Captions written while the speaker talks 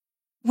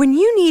When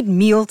you need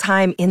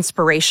mealtime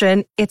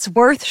inspiration, it's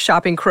worth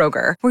shopping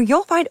Kroger, where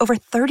you'll find over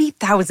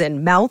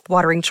 30,000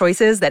 mouth-watering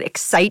choices that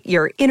excite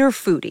your inner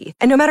foodie.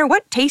 And no matter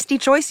what tasty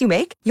choice you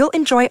make, you'll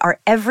enjoy our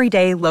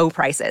everyday low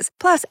prices,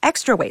 plus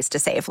extra ways to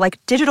save,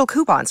 like digital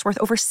coupons worth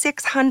over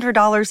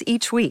 $600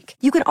 each week.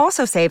 You can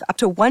also save up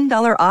to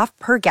 $1 off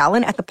per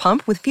gallon at the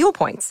pump with fuel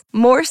points.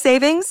 More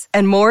savings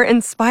and more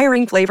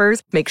inspiring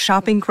flavors make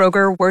shopping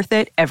Kroger worth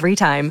it every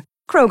time.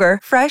 Kroger,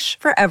 fresh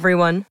for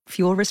everyone.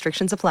 Fuel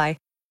restrictions apply.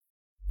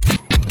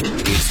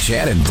 It's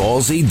Chad and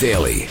Ballsy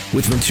Daily,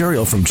 with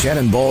material from Chad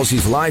and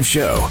Ballsy's live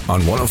show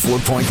on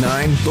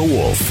 104.9 The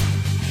Wolf.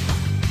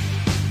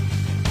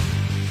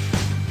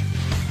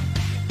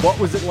 What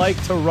was it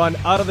like to run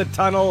out of the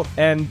tunnel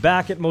and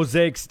back at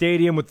Mosaic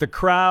Stadium with the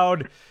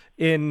crowd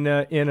in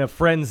a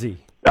frenzy?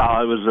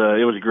 Oh,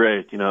 it was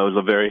great. You know, it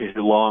was a very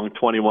long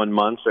 21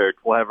 months or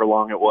however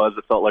long it was.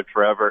 It felt like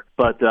forever.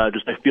 But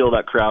just to feel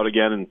that crowd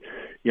again and,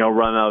 you know,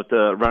 run out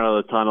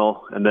of the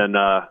tunnel. And then,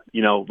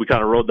 you know, we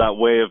kind of rode that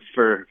wave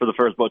for the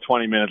first about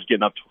 20 minutes,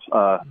 getting up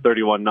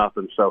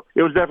 31-0. So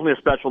it was definitely a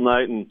special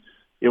night, and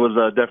it was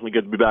definitely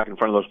good to be back in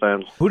front of those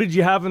fans. Who did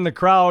you have in the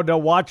crowd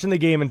watching the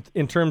game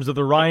in terms of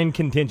the Ryan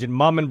contingent?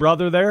 Mom and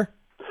brother there?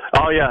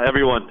 Oh, yeah,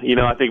 everyone. You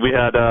know, I think we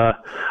had, I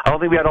don't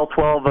think we had all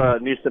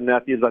 12 nieces and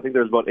nephews. I think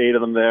there was about 8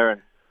 of them there.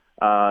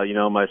 And, you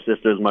know, my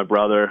sisters, my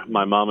brother,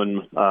 my mom,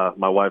 and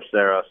my wife,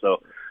 Sarah.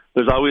 So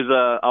there's always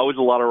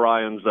a lot of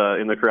Ryans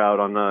in the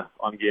crowd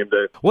on game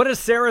day. What does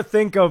Sarah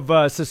think of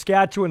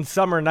Saskatchewan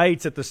summer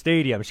nights at the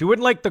stadium? She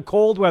wouldn't like the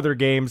cold weather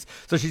games,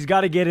 so she's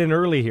got to get in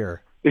early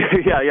here.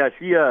 Yeah.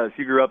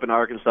 She grew up in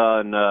Arkansas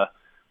and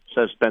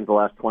has spent the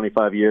last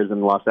 25 years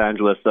in Los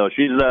Angeles, so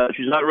she's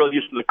not really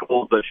used to the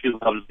cold, but she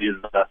loves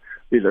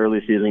these early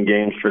season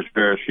games for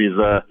sure. She's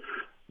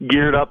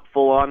geared up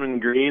full on in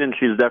green, and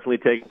she's definitely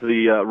taken to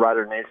the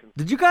Rider Nation.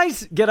 Did you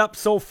guys get up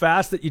so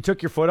fast that you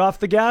took your foot off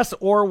the gas,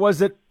 or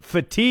was it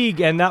fatigue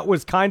and that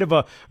was kind of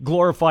a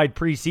glorified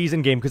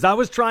preseason game? Because I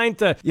was trying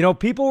to, you know,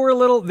 people were a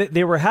little,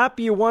 they were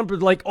happy you won,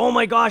 but like, oh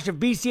my gosh, if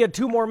BC had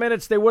 2 more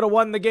minutes, they would have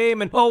won the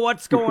game, and oh,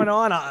 what's going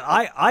on?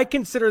 I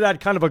consider that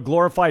kind of a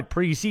glorified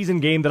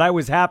preseason game that I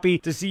was happy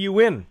to see you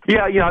win.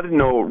 Yeah, I didn't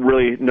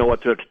really know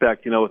what to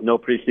expect, you know, with no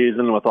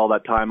preseason, with all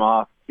that time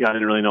off. Yeah, I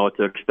didn't really know what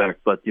to expect.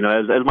 But, you know,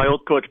 as my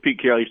old coach,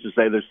 Pete Carroll, used to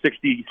say, there's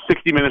 60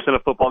 minutes in a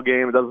football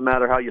game. It doesn't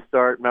matter how you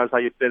start. It matters how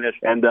you finish.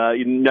 And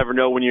you never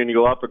know when you're going to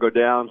go up or go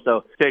down.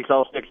 So it takes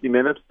all 60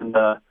 minutes. And,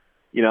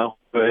 you know,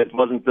 it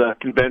wasn't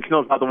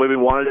conventional. It's not the way we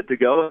wanted it to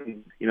go.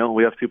 And, you know,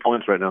 we have 2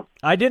 points right now.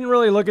 I didn't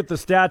really look at the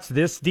stats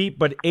this deep,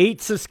 but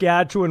 8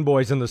 Saskatchewan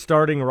boys in the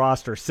starting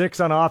roster, 6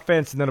 on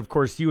offense, and then, of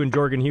course, you and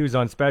Jorgen Hughes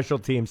on special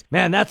teams.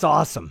 Man, that's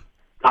awesome.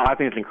 I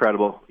think it's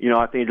incredible. You know,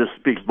 I think it just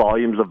speaks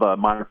volumes of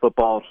minor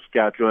football,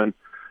 Saskatchewan,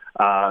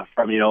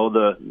 from, you know,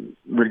 the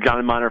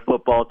Regina minor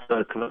football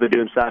to what they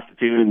do in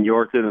Saskatoon and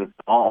Yorkton and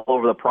all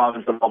over the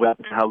province, and all the way up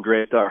to how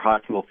great our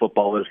high school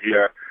football is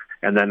here.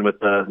 And then with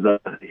the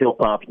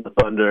Hilltops and the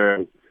Thunder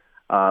and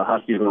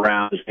Huskies and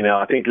Rams, you know,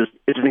 I think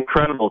it's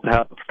incredible to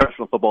have a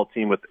professional football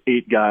team with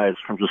 8 guys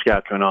from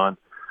Saskatchewan on.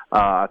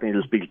 I think it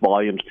just speaks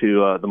volumes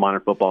to the minor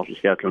football in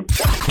Saskatchewan.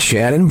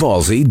 Chad and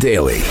Ballsy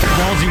Daily.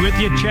 Ballsy with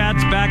you.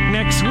 Chad's back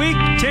next week.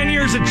 10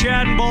 years of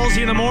Chad and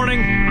Ballsy in the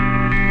morning.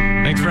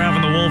 Thanks for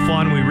having the Wolf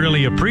on. We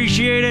really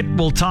appreciate it.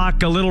 We'll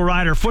talk a little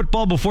Rider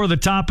football before the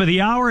top of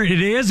the hour.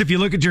 It is, if you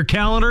look at your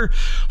calendar,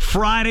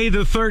 Friday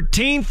the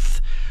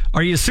 13th.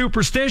 Are you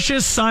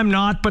superstitious? I'm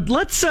not, but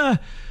let's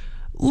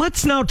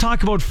now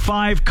talk about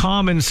 5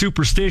 common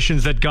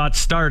superstitions that got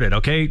started,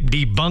 okay?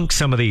 Debunk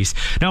some of these.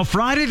 Now,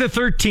 Friday the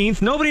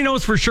 13th, nobody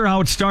knows for sure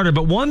how it started,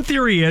 but one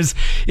theory is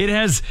it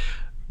has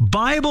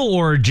Bible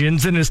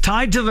origins and is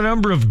tied to the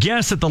number of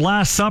guests at the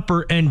Last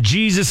Supper and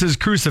Jesus'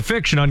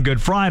 crucifixion on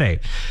Good Friday.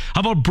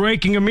 How about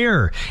breaking a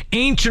mirror?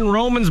 Ancient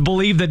Romans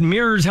believed that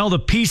mirrors held a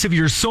piece of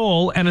your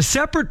soul, and a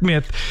separate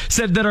myth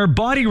said that our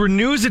body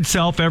renews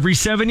itself every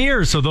 7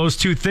 years. So those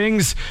 2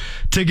 things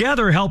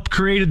together helped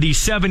create the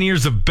 7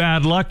 years of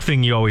bad luck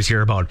thing you always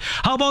hear about.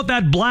 How about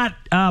that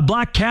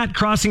black cat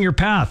crossing your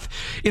path?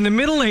 In the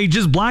Middle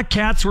Ages, black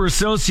cats were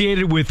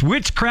associated with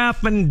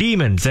witchcraft and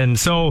demons, and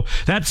so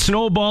that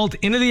snowballed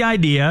into the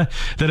idea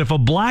that if a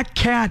black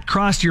cat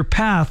crossed your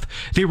path,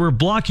 they were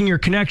blocking your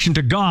connection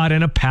to God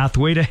and a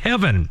pathway to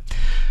heaven.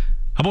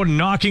 How about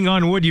knocking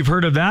on wood? You've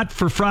heard of that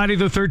for Friday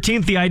the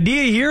 13th. The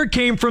idea here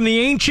came from the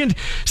ancient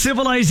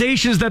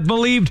civilizations that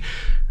believed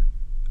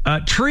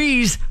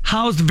trees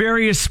housed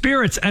various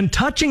spirits, and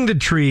touching the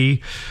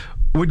tree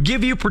would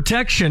give you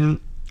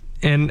protection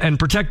and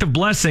protective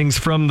blessings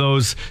from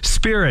those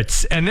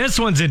spirits. And this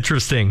one's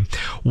interesting.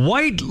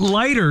 White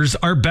lighters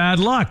are bad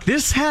luck.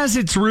 This has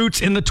its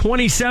roots in the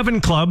 27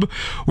 Club,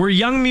 where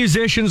young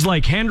musicians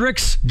like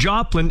Hendrix,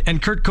 Joplin,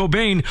 and Kurt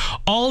Cobain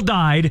all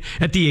died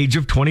at the age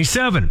of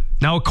 27.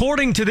 Now,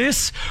 according to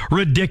this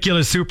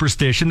ridiculous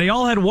superstition, they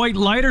all had white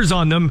lighters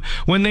on them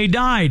when they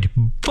died.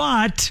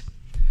 But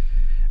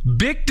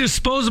Bic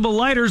disposable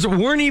lighters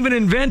weren't even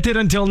invented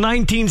until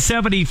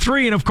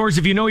 1973. And of course,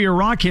 if you know your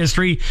rock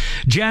history,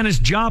 Janis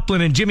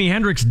Joplin and Jimi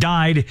Hendrix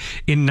died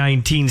in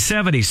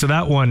 1970. So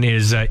that one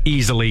is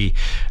easily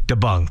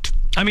debunked.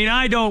 I mean,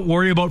 I don't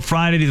worry about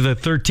Friday the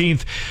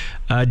 13th.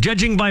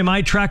 Judging by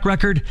my track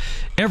record,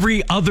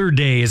 every other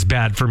day is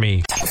bad for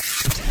me.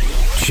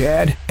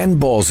 Chad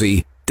and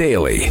Ballsy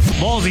Daily.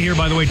 Ballsy here,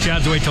 by the way.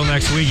 Chad's away till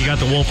next week. You got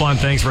the Wolf on.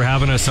 Thanks for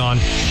having us on.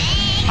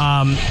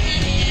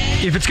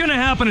 If it's going to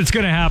happen, it's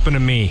going to happen to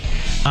me.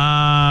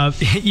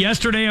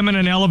 Yesterday, I'm in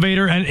an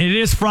elevator, and it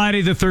is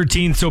Friday the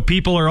 13th, so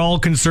people are all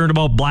concerned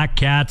about black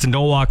cats and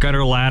don't walk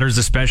under ladders,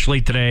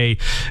 especially today.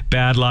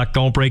 Bad luck,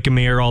 don't break a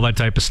mirror, all that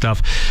type of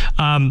stuff.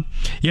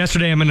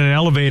 Yesterday, I'm in an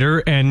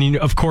elevator, and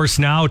of course,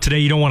 now, today,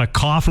 you don't want to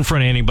cough in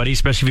front of anybody,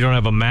 especially if you don't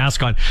have a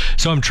mask on.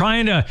 So I'm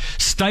trying to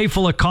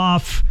stifle a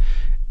cough,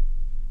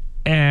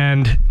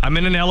 and I'm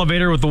in an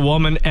elevator with a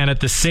woman, and at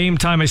the same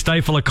time I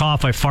stifle a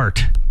cough, I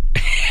fart.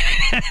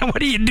 What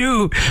do you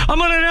do?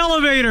 I'm on an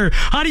elevator.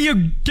 How do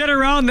you get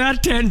around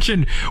that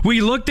tension?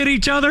 We looked at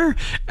each other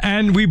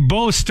and we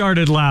both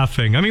started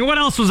laughing. I mean, what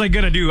else was I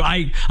going to do?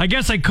 I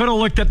guess I could have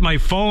looked at my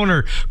phone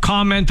or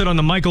commented on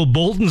the Michael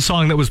Bolton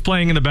song that was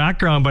playing in the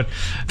background, but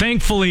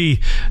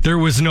thankfully there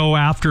was no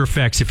after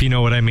effects, if you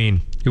know what I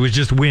mean. It was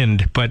just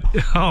wind, but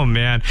oh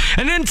man.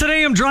 And then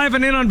today I'm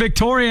driving in on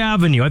Victoria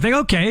Avenue. I think,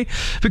 okay,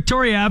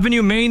 Victoria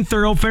Avenue, main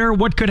thoroughfare,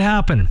 what could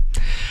happen?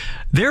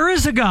 There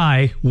is a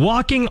guy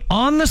walking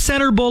on the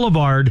center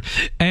boulevard,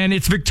 and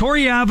it's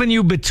Victoria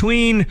Avenue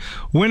between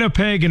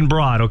Winnipeg and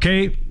Broad,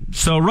 okay?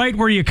 So right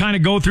where you kind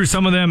of go through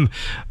some of them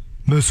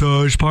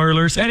massage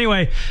parlors.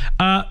 Anyway,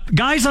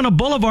 guy's on a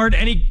boulevard,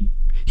 and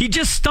he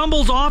just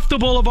stumbles off the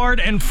boulevard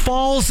and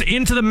falls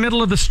into the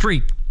middle of the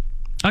street,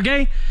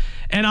 okay?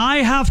 And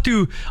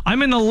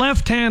I'm in the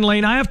left-hand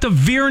lane. I have to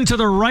veer into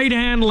the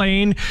right-hand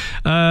lane.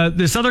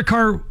 This other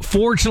car,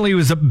 fortunately,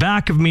 was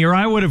back of me, or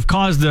I would have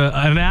caused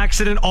an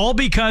accident, all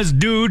because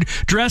dude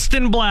dressed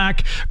in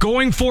black,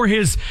 going for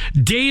his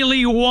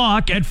daily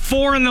walk at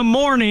 4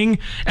 a.m,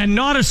 and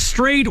not a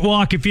straight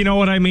walk, if you know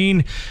what I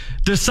mean,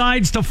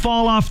 decides to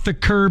fall off the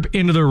curb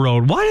into the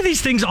road. Why do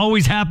these things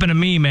always happen to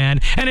me, man?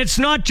 And it's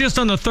not just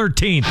on the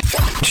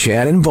 13th.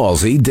 Chad and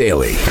Ballsy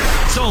Daily.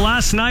 So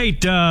last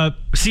night,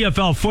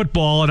 CFL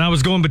football, and I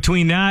was going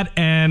between that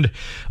and,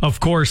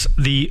 of course,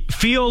 the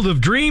Field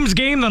of Dreams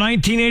game, the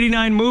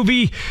 1989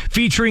 movie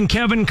featuring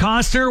Kevin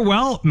Costner.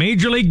 Well,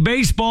 Major League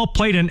Baseball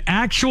played an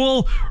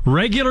actual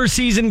regular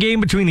season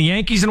game between the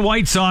Yankees and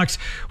White Sox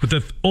with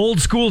the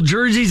old school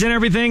jerseys and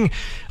everything.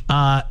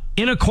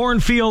 In a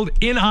cornfield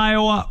in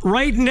Iowa,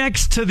 right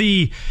next to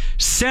the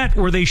set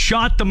where they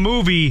shot the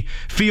movie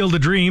Field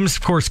of Dreams.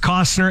 Of course,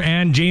 Costner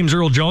and James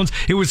Earl Jones.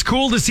 It was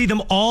cool to see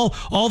them all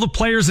the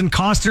players and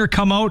Costner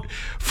come out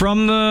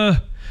from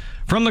the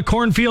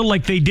cornfield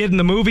like they did in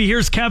the movie.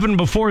 Here's Kevin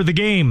before the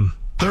game.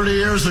 30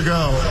 years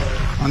ago,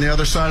 on the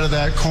other side of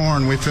that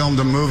corn, we filmed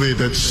a movie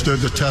that stood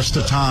the test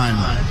of time.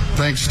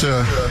 Thanks to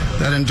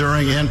that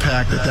enduring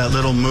impact that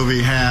little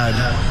movie had,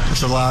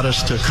 it's allowed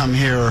us to come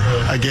here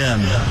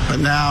again.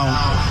 But now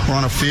we're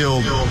on a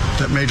field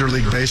that Major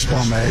League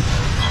Baseball made.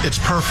 It's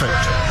perfect.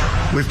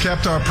 We've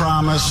kept our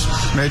promise.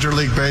 Major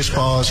League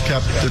Baseball has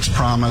kept its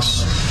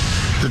promise.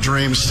 The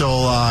dream's still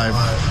alive.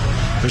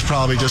 There's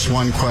probably just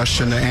one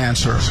question to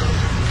answer.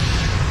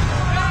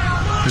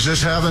 Is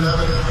this heaven?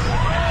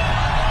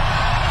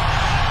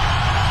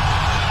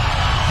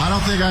 I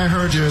don't think I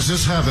heard you. Is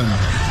this heaven?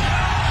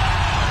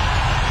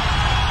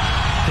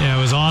 Yeah, it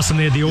was awesome.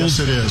 They had the old, yes,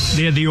 it is.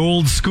 They had the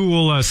old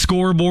school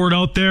scoreboard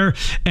out there,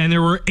 and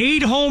there were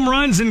 8 home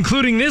runs,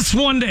 including this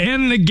one to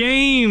end the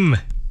game.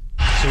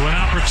 So an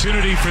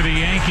opportunity for the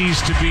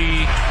Yankees to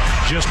be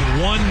just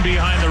one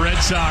behind the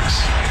Red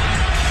Sox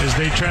as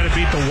they try to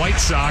beat the White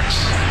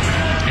Sox.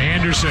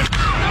 Anderson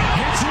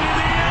hits it in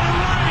the air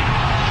right,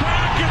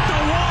 back at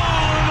the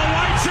wall, and the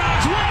White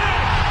Sox win it.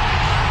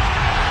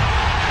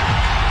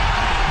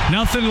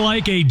 Nothing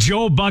like a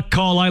Joe Buck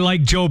call. I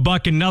like Joe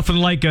Buck, and nothing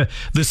like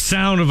the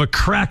sound of a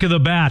crack of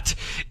the bat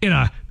in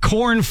a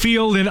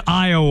cornfield in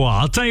Iowa.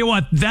 I'll tell you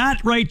what,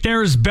 that right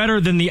there is better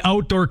than the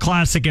outdoor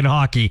classic in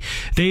hockey.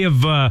 They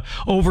have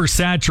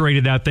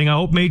oversaturated that thing. I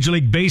hope Major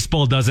League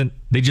Baseball doesn't.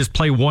 They just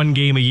play one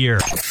game a year.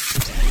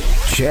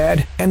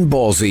 Chad and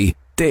Ballsy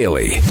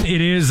Daily.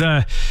 It is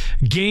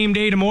game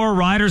day tomorrow.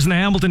 Riders and the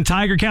Hamilton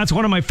Tiger Cats.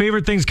 One of my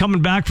favorite things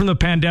coming back from the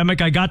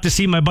pandemic. I got to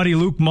see my buddy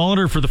Luke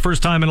Molitor for the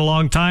first time in a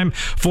long time.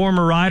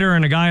 Former Rider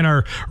and a guy in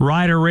our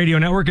Rider Radio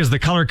Network as the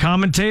color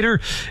commentator.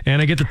 And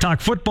I get to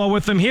talk football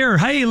with him here.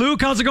 Hey,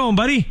 Luke, how's it going,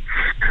 buddy?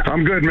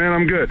 I'm good, man.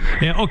 I'm good.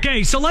 Yeah,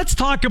 okay, so let's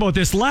talk about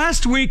this.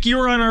 Last week you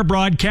were on our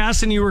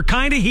broadcast and you were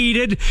kind of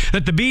heated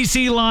that the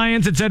BC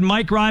Lions had said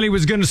Mike Riley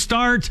was going to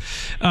start,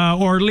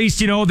 or at least,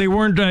 they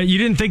weren't, you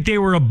didn't think they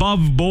were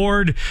above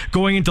board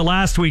going into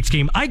last week's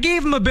game. I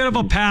gave him a bit of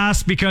a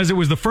pass because it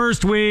was the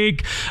first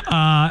week.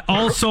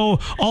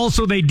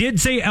 Also, they did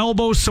say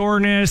elbow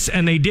soreness,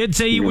 and they did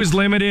say he was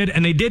limited,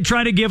 and they did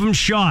try to give him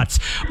shots.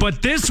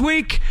 But this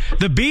week,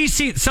 the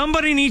BC,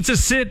 somebody needs to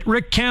sit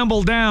Rick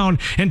Campbell down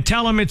and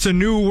tell him it's a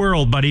new new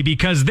world, buddy,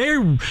 because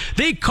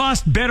they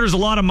cost bettors a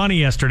lot of money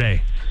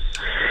yesterday.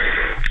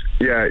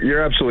 Yeah,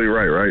 you're absolutely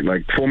right?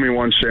 Like, fool me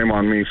once, shame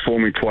on me. Fool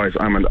me twice,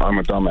 I'm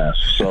a dumbass.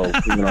 So,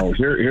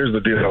 here's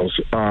the deal.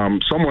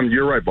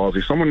 You're right,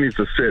 Ballsy. Someone needs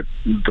to sit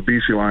the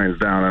BC Lions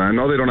down. And I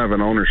know they don't have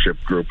an ownership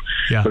group,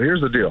 but here's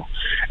the deal.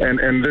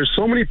 And there's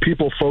so many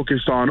people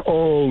focused on,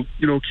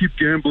 keep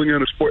gambling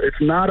on a sport.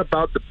 It's not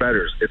about the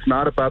bettors. It's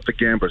not about the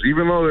gamblers.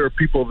 Even though there are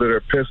people that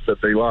are pissed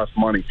that they lost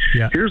money.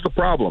 Yeah. Here's the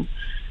problem.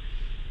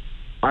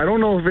 I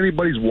don't know if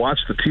anybody's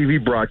watched the TV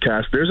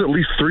broadcast. There's at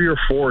least 3 or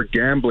 4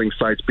 gambling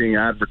sites being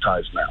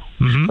advertised now.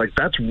 Mm-hmm. Like,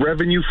 that's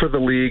revenue for the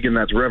league, and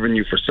that's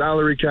revenue for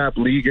salary cap,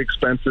 league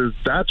expenses.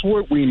 That's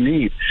what we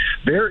need.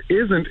 There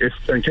isn't,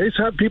 in case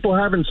people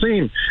haven't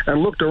seen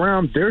and looked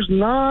around, there's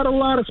not a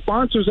lot of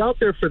sponsors out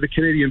there for the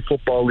Canadian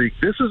Football League.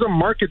 This is a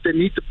market that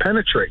needs to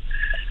penetrate.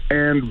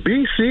 And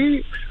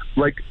BC,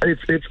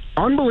 it's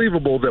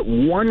unbelievable that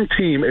one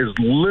team is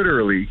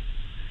literally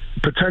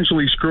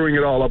potentially screwing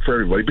it all up for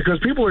everybody because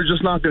people are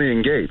just not going to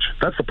engage.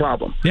 That's the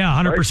problem.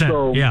 Yeah, 100%. Right?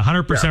 So,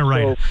 100%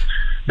 right.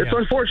 So it's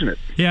unfortunate.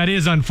 Yeah, it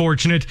is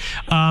unfortunate.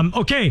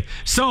 Okay,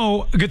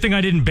 so good thing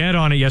I didn't bet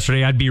on it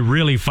yesterday. I'd be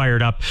really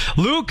fired up.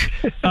 Luke,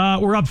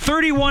 we're up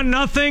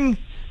 31-0,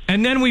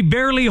 and then we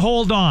barely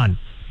hold on.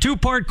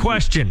 2-part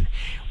question.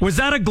 Was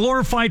that a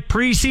glorified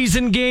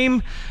preseason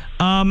game?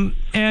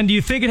 And do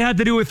you think it had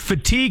to do with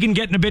fatigue and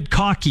getting a bit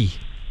cocky?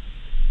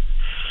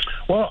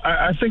 Well,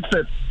 I think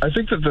that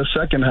the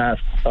second half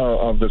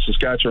of the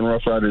Saskatchewan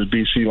Roughriders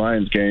BC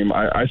Lions game,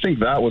 I think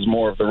that was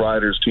more of the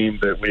Riders team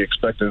that we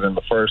expected in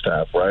the first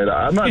half, right?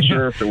 I'm not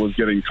sure if it was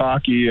getting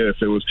cocky, if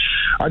it was.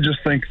 I just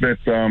think that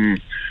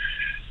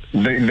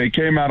they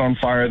came out on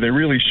fire. They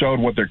really showed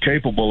what they're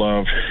capable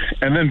of,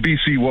 and then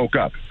BC woke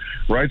up.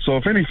 Right, so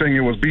if anything, it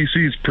was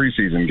BC's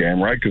preseason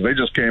game, right? Because they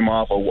just came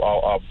off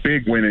a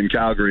big win in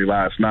Calgary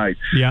last night.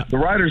 Yeah, the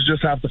Riders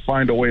just have to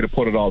find a way to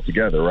put it all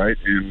together, right?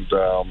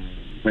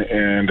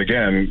 And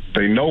again,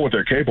 they know what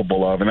they're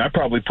capable of, and that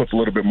probably puts a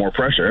little bit more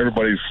pressure.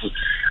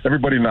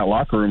 Everybody in that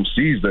locker room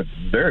sees that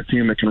they're a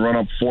team that can run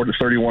up 40 to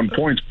 31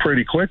 points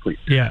pretty quickly.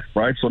 Yeah.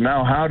 Right. So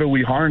now, how do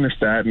we harness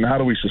that, and how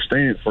do we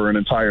sustain it for an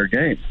entire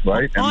game?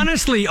 Right.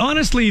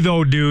 Honestly,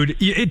 though, dude,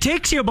 it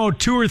takes you about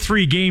 2 or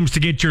 3 games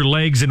to get your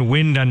legs and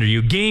wind under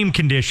you, game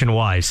condition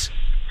wise.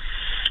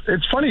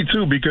 It's funny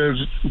too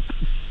because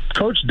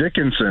Coach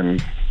Dickinson,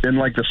 in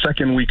the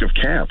second week of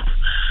camp,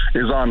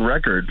 is on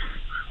record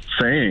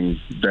saying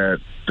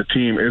that the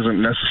team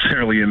isn't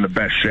necessarily in the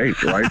best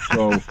shape, right?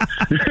 So,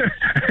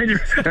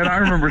 and I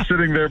remember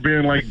sitting there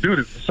being like, dude,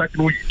 it's the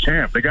second week of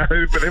camp. They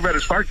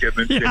better start getting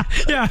in shape.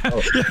 Yeah,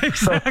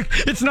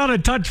 exactly. It's not a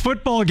touch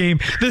football game.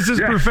 This is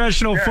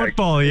professional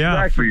football,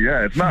 Exactly,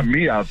 yeah. It's not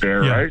me out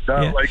there, right?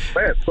 Man.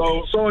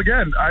 So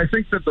again, I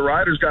think that the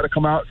Riders got to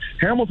come out.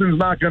 Hamilton's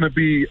not going to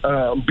be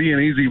an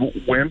easy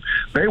win.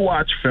 They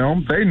watch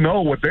film. They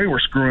know what they were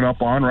screwing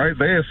up on, right?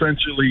 They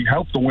essentially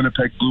helped the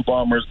Winnipeg Blue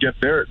Bombers get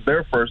their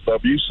first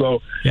W.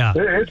 So, yeah,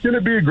 it's going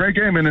to be a great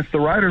game, and if the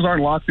Riders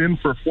aren't locked in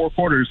for 4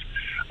 quarters,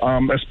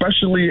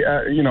 especially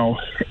in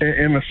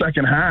the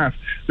second half,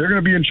 they're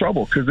going to be in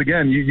trouble because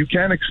again, you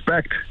can't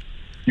expect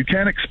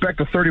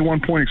a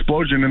 31-point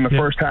explosion in the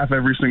first half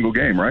every single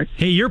game, right?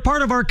 Hey, you're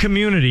part of our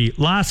community.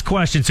 Last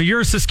question. So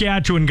you're a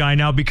Saskatchewan guy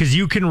now because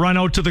you can run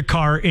out to the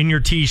car in your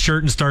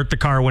T-shirt and start the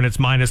car when it's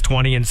minus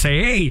 20 and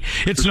say, hey,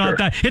 it's not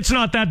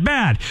that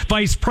bad.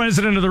 Vice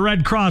President of the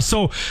Red Cross.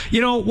 So,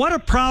 what a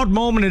proud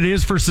moment it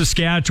is for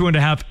Saskatchewan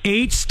to have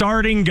 8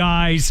 starting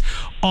guys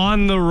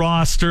on the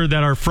roster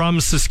that are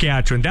from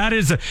Saskatchewan. That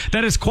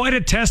is quite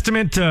a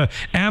testament to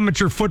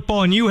amateur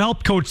football, and you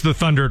helped coach the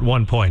Thunder at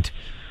one point.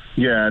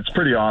 Yeah, it's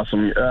pretty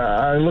awesome.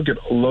 I look at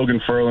Logan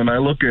Ferland. I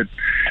look at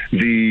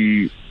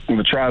the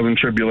trials and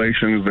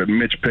tribulations that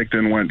Mitch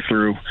Picton went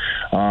through.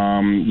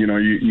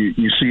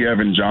 You see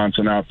Evan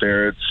Johnson out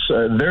there.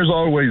 There's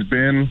always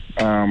been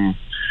a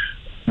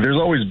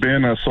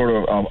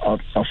sort of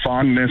a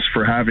fondness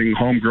for having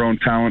homegrown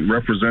talent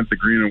represent the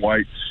green and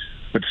white.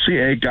 But to see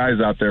 8 guys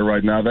out there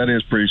right now, that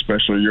is pretty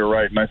special. You're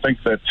right. And I think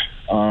that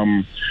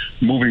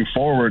moving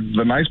forward,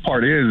 the nice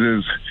part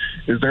is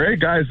there 8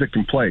 guys that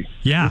can play.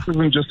 Yeah. This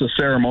isn't just a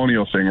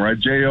ceremonial thing, right?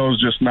 J.O.'s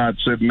just not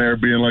sitting there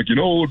being like, it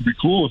would be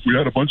cool if we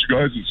had a bunch of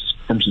guys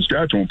from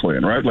Saskatchewan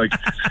playing, right?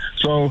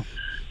 So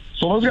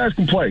those guys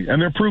can play,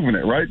 and they're proving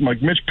it, right?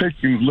 Mitch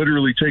Picton's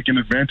literally taking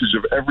advantage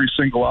of every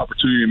single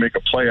opportunity to make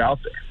a play out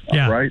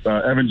there, right?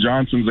 Evan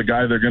Johnson's a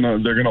guy they're gonna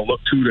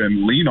look to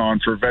and lean on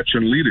for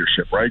veteran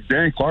leadership, right?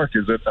 Dan Clark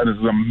is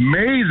an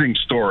amazing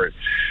story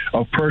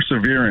of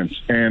perseverance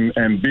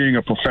and being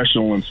a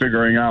professional and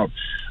figuring out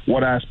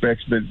what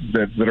aspects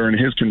that are in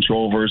his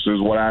control versus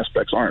what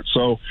aspects aren't.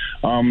 So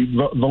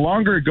the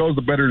longer it goes,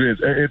 the better it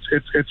is.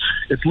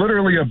 It's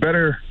literally a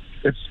better.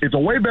 It's a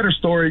way better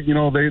story.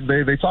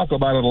 They talk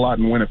about it a lot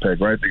in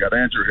Winnipeg, right? They got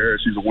Andrew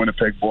Harris, he's a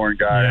Winnipeg-born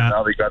guy, and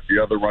now they got the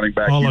other running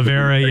back,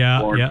 Oliveira,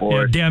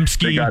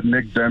 Dembski. They got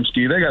Nick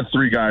Dembski. They got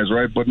 3 guys,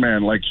 right? But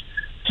man,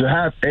 to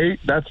have 8,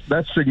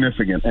 that's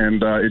significant,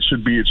 and it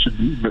should be.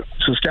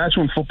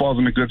 Saskatchewan football is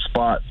in a good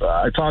spot.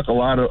 I talk a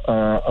lot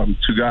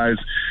to guys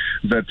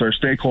that are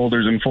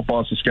stakeholders in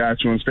Football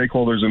Saskatchewan,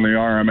 stakeholders in the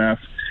RMF,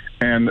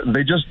 and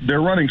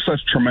they're running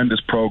such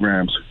tremendous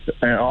programs,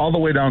 and all the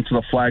way down to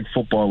the flag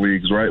football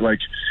leagues, right? Like,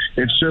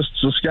 it's just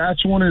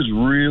Saskatchewan is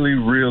really,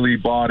 really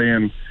bought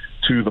in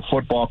to the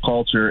football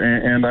culture,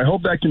 and I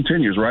hope that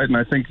continues, right? And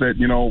I think that,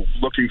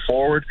 looking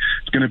forward,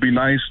 it's going to be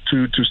nice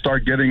to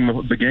start getting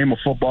the game of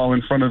football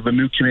in front of the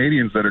new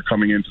Canadians that are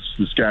coming into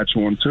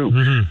Saskatchewan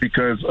too,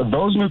 because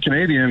those new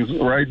Canadians,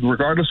 right,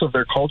 regardless of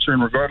their culture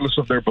and regardless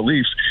of their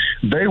beliefs,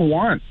 they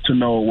want to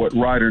know what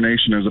Rider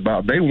Nation is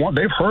about.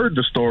 They've heard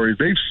the stories,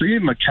 they've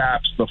seen the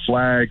caps, the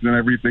flags, and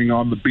everything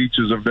on the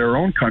beaches of their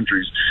own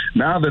countries.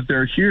 Now that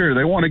they're here,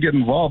 they want to get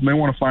involved, and they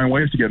want to find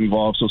ways to get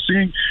involved. So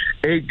seeing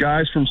 8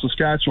 guys from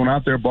Saskatchewan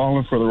out there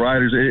balling for the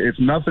Riders, it's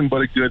nothing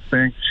but a good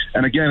thing.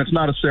 And again, it's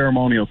not a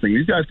ceremonial thing.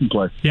 These guys can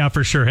play. Yeah,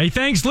 for sure. Hey,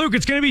 thanks, Luke.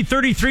 It's going to be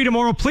 33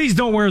 tomorrow. Please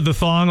don't wear the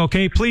thong,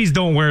 okay? Please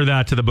don't wear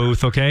that to the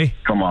booth, okay?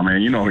 Come on,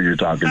 man. You know who you're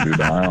talking to,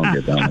 though. I don't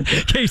get down like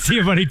that. Okay, see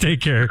you, buddy.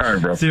 Take care. All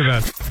right, bro. See you,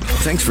 man.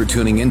 Thanks for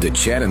tuning in to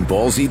Chad and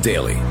Ballsy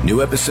Daily.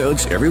 New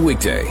episodes every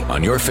weekday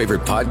on your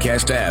favorite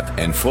podcast app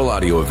and full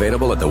audio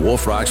available at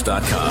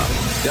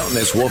thewolfrocks.com. Don't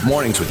miss Wolf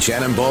Mornings with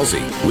Chad and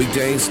Ballsy.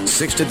 Weekdays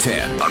 6 to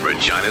 10 on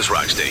Regina's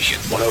Rock Station.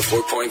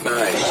 104.9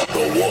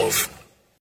 The Wolf.